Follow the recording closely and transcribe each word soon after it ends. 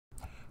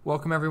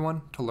Welcome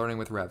everyone to Learning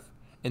with Rev.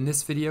 In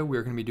this video we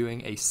are going to be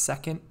doing a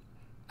second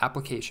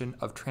application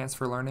of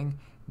transfer learning.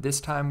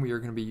 This time we are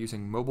going to be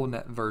using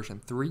MobileNet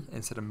version 3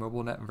 instead of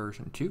MobileNet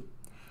version 2.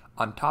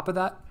 On top of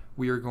that,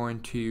 we are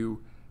going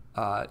to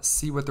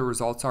see what the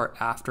results are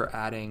after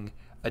adding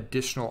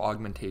additional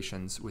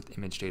augmentations with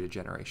image data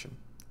generation,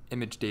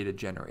 image data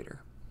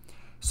generator.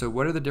 So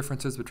what are the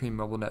differences between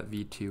MobileNet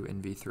v2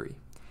 and v3?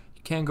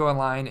 You can go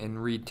online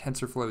and read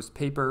TensorFlow's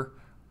paper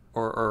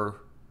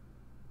or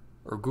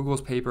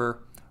Google's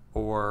paper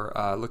or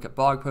look at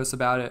blog posts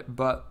about it,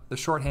 but the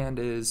shorthand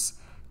is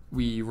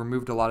they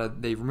removed a lot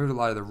of the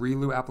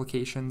ReLU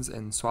applications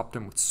and swapped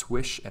them with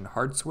Swish and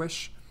Hard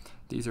Swish.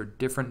 These are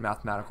different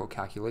mathematical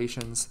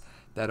calculations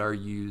that are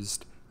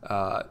used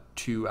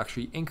to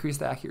actually increase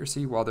the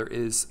accuracy. While there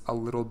is a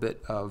little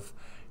bit of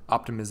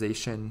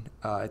optimization,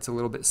 it's a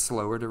little bit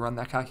slower to run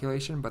that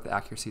calculation, but the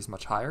accuracy is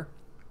much higher.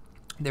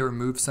 They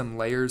remove some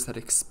layers that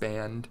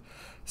expand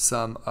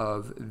some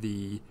of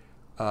the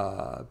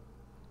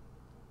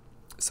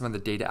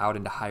data out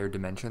into higher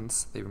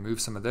dimensions. They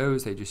removed some of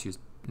those. They just used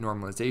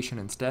normalization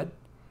instead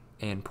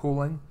and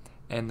pooling,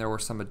 and there were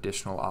some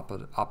additional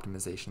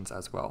optimizations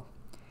as well.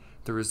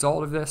 The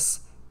result of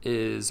this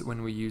is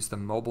when we use the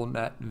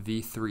MobileNet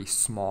v3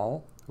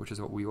 small, which is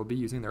what we will be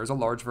using. There is a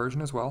large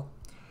version as well.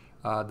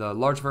 The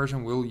large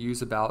version will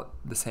use about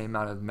the same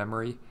amount of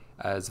memory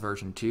as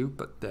version 2,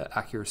 but the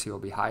accuracy will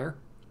be higher.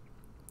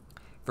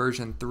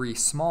 Version 3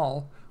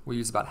 small will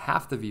use about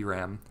half the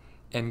VRAM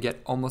and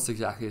get almost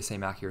exactly the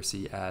same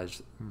accuracy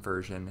as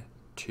version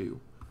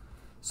 2.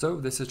 So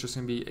this is just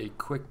going to be a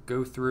quick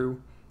go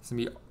through. It's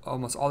going to be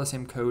almost all the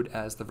same code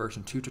as the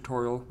version 2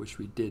 tutorial, which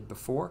we did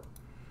before.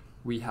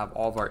 We have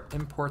all of our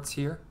imports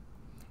here.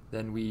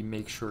 Then we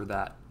make sure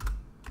that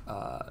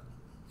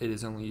it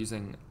is only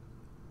using,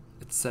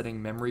 it's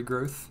setting memory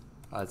growth.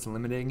 It's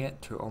limiting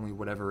it to only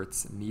whatever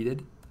it's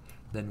needed.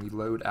 Then we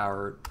load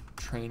our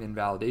train and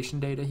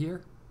validation data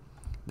here.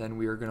 Then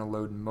we are going to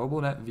load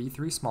MobileNet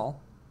v3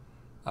 small.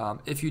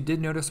 If you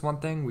did notice one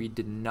thing, we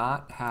did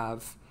not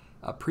have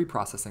a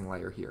pre-processing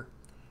layer here.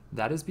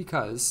 That is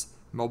because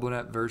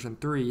MobileNet version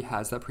 3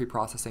 has that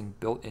pre-processing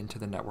built into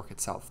the network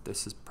itself.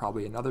 This is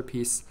probably another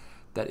piece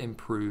that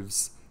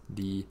improves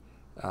the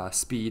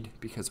speed,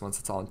 because once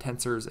it's all in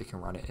tensors, it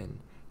can run it in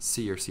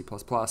C or C++,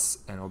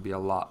 and it'll be a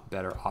lot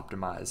better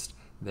optimized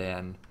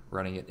than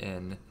running it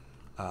in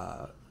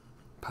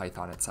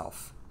Python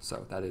itself.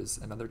 So that is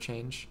another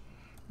change.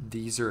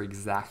 These are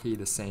exactly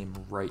the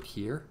same right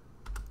here.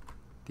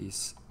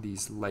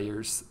 These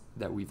layers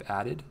that we've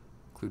added,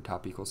 include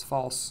top equals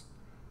false,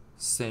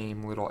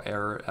 same little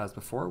error as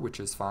before,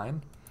 which is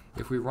fine.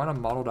 If we run a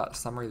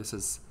model.summary, this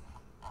is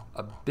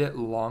a bit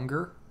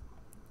longer,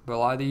 but a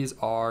lot of these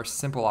are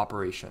simple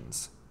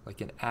operations,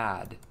 like an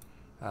add,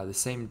 the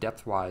same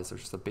depth-wise.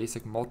 There's just a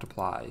basic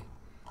multiply.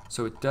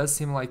 So it does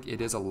seem like it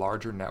is a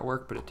larger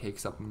network, but it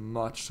takes up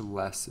much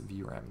less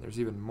VRAM. There's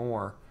even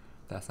more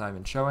that's not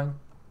even showing.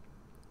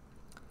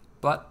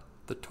 But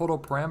the total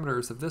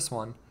parameters of this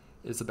one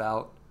is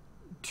about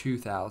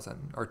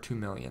 2,000 or 2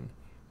 million.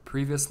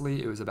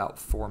 Previously, it was about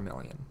 4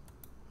 million.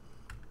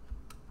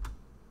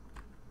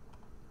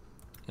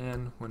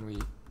 And when we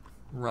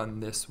run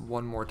this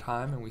one more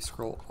time and we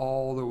scroll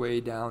all the way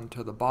down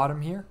to the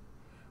bottom here,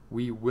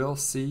 we will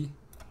see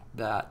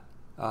that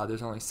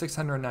there's only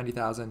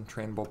 690,000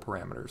 trainable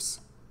parameters.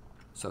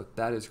 So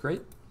that is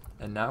great.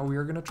 And now we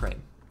are going to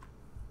train.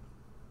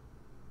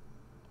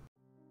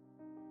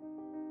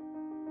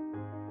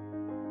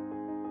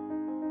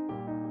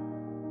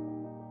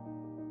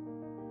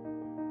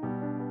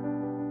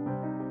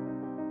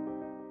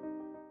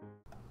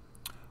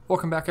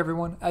 Welcome back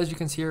everyone. As you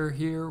can see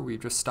here, we've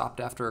just stopped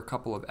after a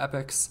couple of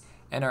epochs,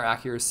 and our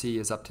accuracy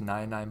is up to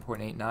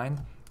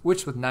 99.89,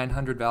 which with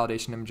 900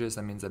 validation images,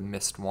 that means I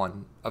missed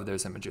one of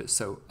those images.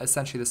 So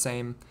essentially the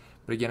same,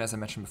 but again, as I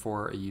mentioned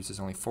before, it uses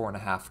only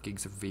 4.5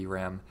 gigs of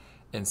VRAM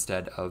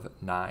instead of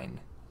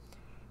 9.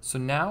 So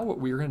now what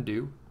we're going to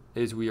do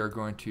is we are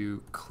going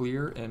to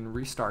clear and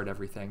restart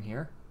everything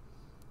here,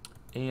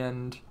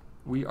 and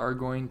we are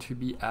going to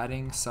be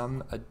adding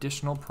some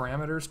additional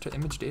parameters to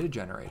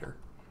ImageDataGenerator.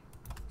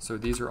 So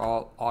these are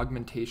all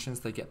augmentations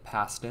that get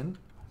passed in.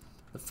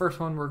 The first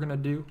one we're going to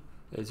do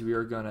is we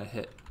are going to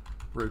hit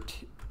we're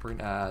going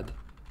to add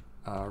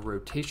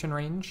rotation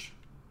range.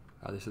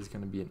 This is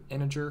going to be an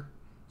integer,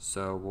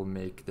 so we'll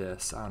make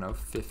this, I don't know,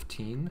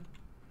 15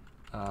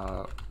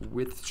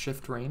 width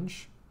shift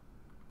range.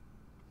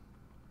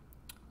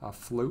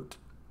 Float.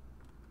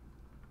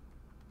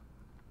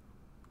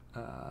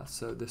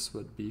 So this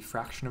would be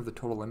fraction of the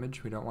total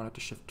image. We don't want it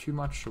to shift too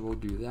much, so we'll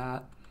do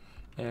that,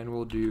 and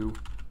we'll do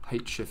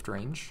height shift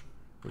range,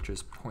 which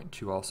is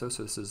 0.2 also.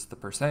 So this is the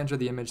percentage of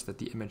the image that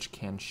the image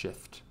can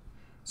shift.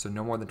 So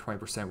no more than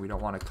 20%. We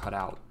don't want to cut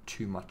out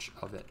too much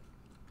of it.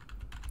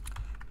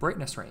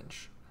 Brightness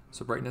range.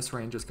 So brightness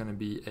range is going to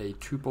be a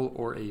tuple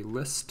or a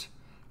list,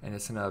 and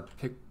it's going to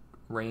pick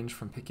range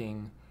from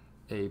picking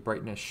a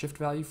brightness shift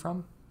value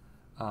from.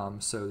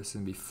 So this is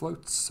going to be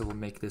floats. So we'll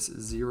make this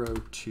 0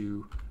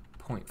 to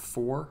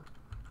 0.4.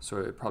 So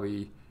it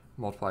probably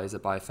multiplies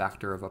it by a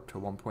factor of up to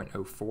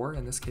 1.04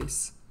 in this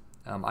case.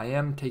 I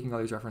am taking all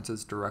these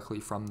references directly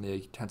from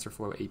the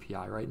TensorFlow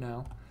API right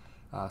now,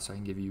 so I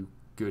can give you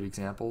good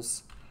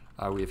examples.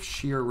 We have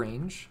shear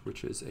range,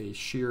 which is a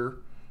shear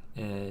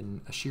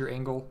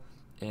angle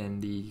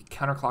in the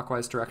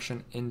counterclockwise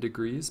direction in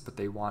degrees, but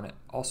they want it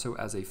also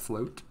as a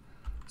float,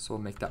 so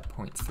we'll make that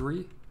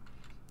 0.3.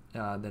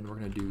 Then we're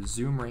going to do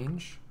zoom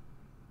range,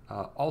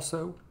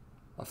 also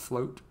a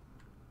float.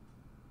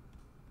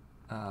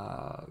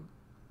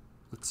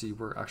 Let's see,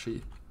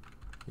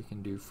 we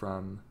can do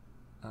from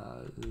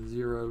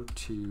 0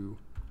 to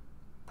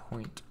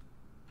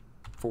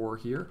 0.4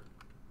 here.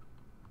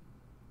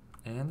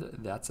 And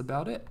that's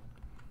about it.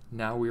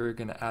 Now we are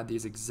going to add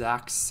these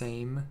exact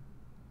same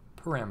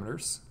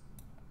parameters,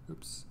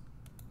 oops,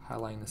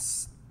 highlighting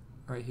this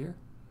right here,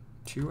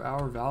 to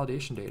our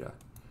validation data.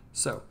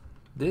 So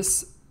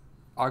this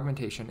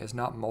augmentation is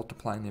not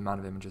multiplying the amount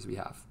of images we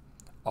have.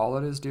 All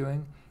it is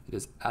doing, it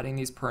is adding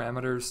these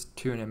parameters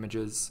to an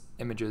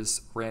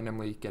images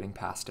randomly getting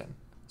passed in.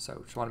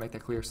 So just want to make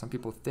that clear. Some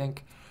people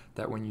think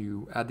that when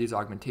you add these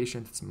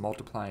augmentations, it's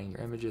multiplying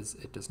your images.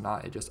 It does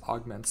not. It just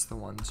augments the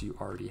ones you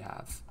already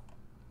have.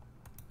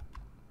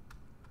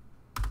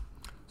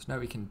 So now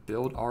we can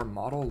build our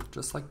model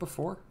just like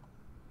before.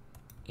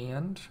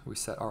 And we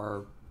set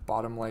our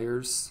bottom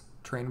layers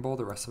trainable,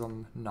 the rest of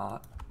them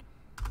not.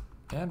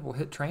 And we'll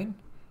hit train.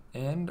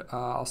 And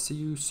I'll see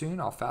you soon.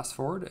 I'll fast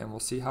forward and we'll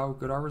see how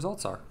good our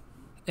results are.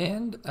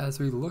 And as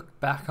we look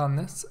back on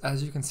this,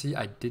 as you can see,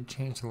 I did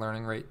change the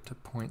learning rate to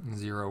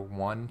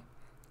 0.01.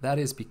 That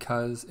is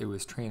because it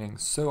was training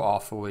so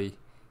awfully.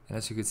 And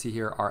as you can see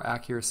here, our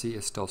accuracy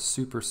is still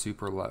super,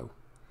 super low.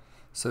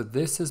 So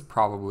this is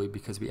probably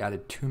because we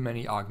added too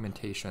many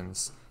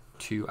augmentations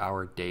to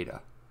our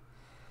data.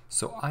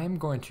 So I am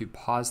going to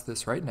pause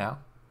this right now.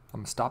 I'm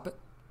going to stop it.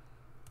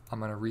 I'm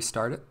going to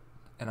restart it.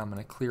 And I'm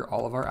going to clear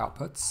all of our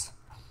outputs.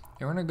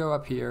 And we're going to go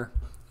up here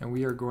and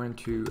we are going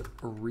to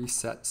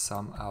reset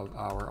some of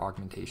our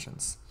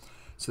augmentations.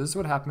 So this is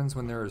what happens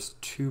when there is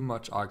too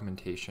much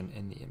augmentation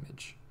in the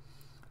image.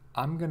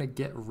 I'm going to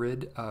get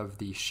rid of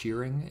the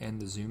shearing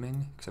and the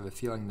zooming because I have a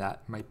feeling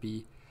that might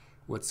be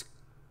what's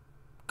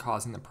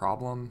causing the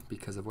problem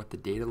because of what the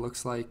data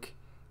looks like.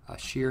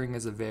 Shearing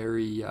is a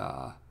very,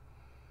 it'll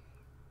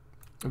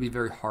be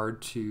very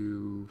hard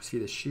to see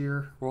the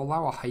shear. We'll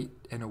allow a height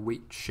and a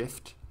weight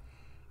shift,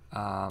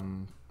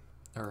 or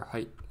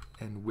height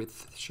and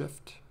width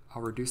shift.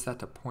 I'll reduce that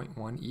to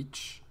 0.1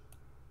 each,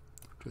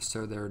 just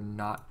so they're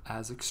not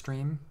as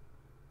extreme.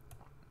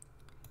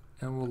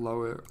 And we'll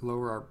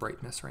lower our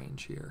brightness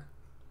range here.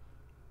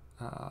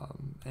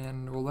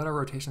 And we'll let our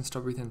rotation still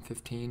be within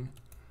 15,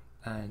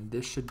 and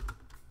this should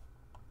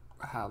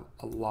have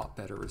a lot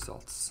better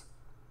results.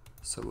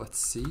 So let's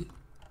see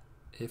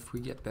if we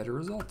get better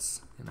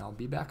results, and I'll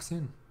be back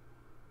soon.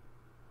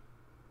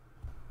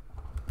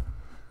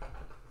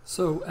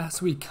 So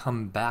as we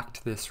come back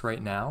to this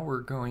right now,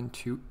 we're going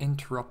to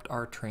interrupt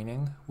our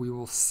training. We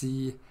will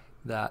see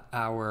that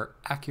our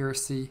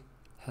accuracy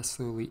has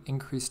slowly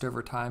increased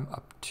over time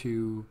up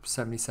to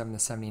 77 to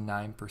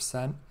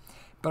 79%,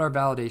 but our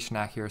validation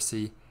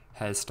accuracy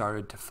has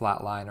started to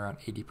flatline around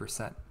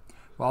 80%.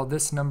 While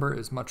this number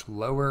is much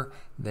lower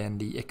than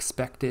the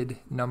expected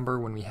number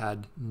when we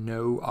had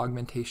no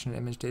augmentation in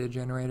Image Data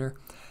Generator,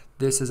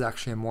 this is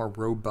actually a more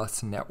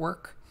robust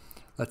network.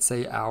 Let's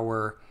say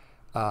our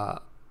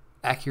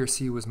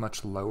accuracy was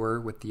much lower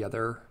with the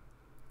other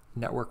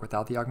network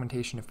without the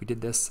augmentation. If we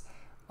did this,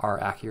 our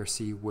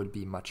accuracy would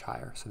be much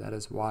higher. So that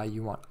is why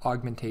you want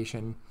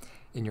augmentation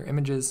in your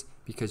images,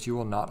 because you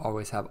will not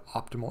always have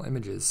optimal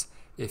images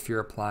if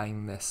you're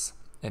applying this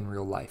in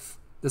real life.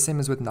 The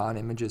same as with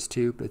non-images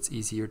too, but it's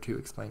easier to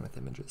explain with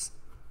images.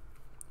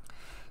 So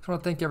I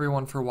want to thank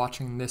everyone for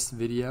watching this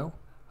video.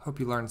 Hope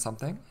you learned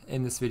something.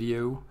 In this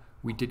video,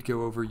 we did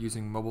go over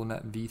using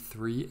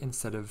MobileNetV3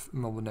 instead of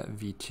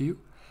MobileNetV2,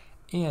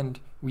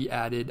 and we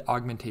added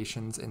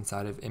augmentations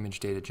inside of Image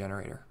Data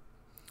Generator.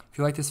 If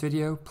you like this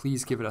video,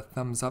 please give it a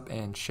thumbs up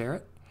and share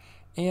it.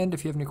 And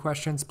if you have any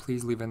questions,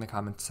 please leave it in the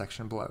comments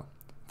section below.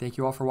 Thank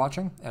you all for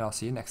watching, and I'll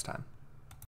see you next time.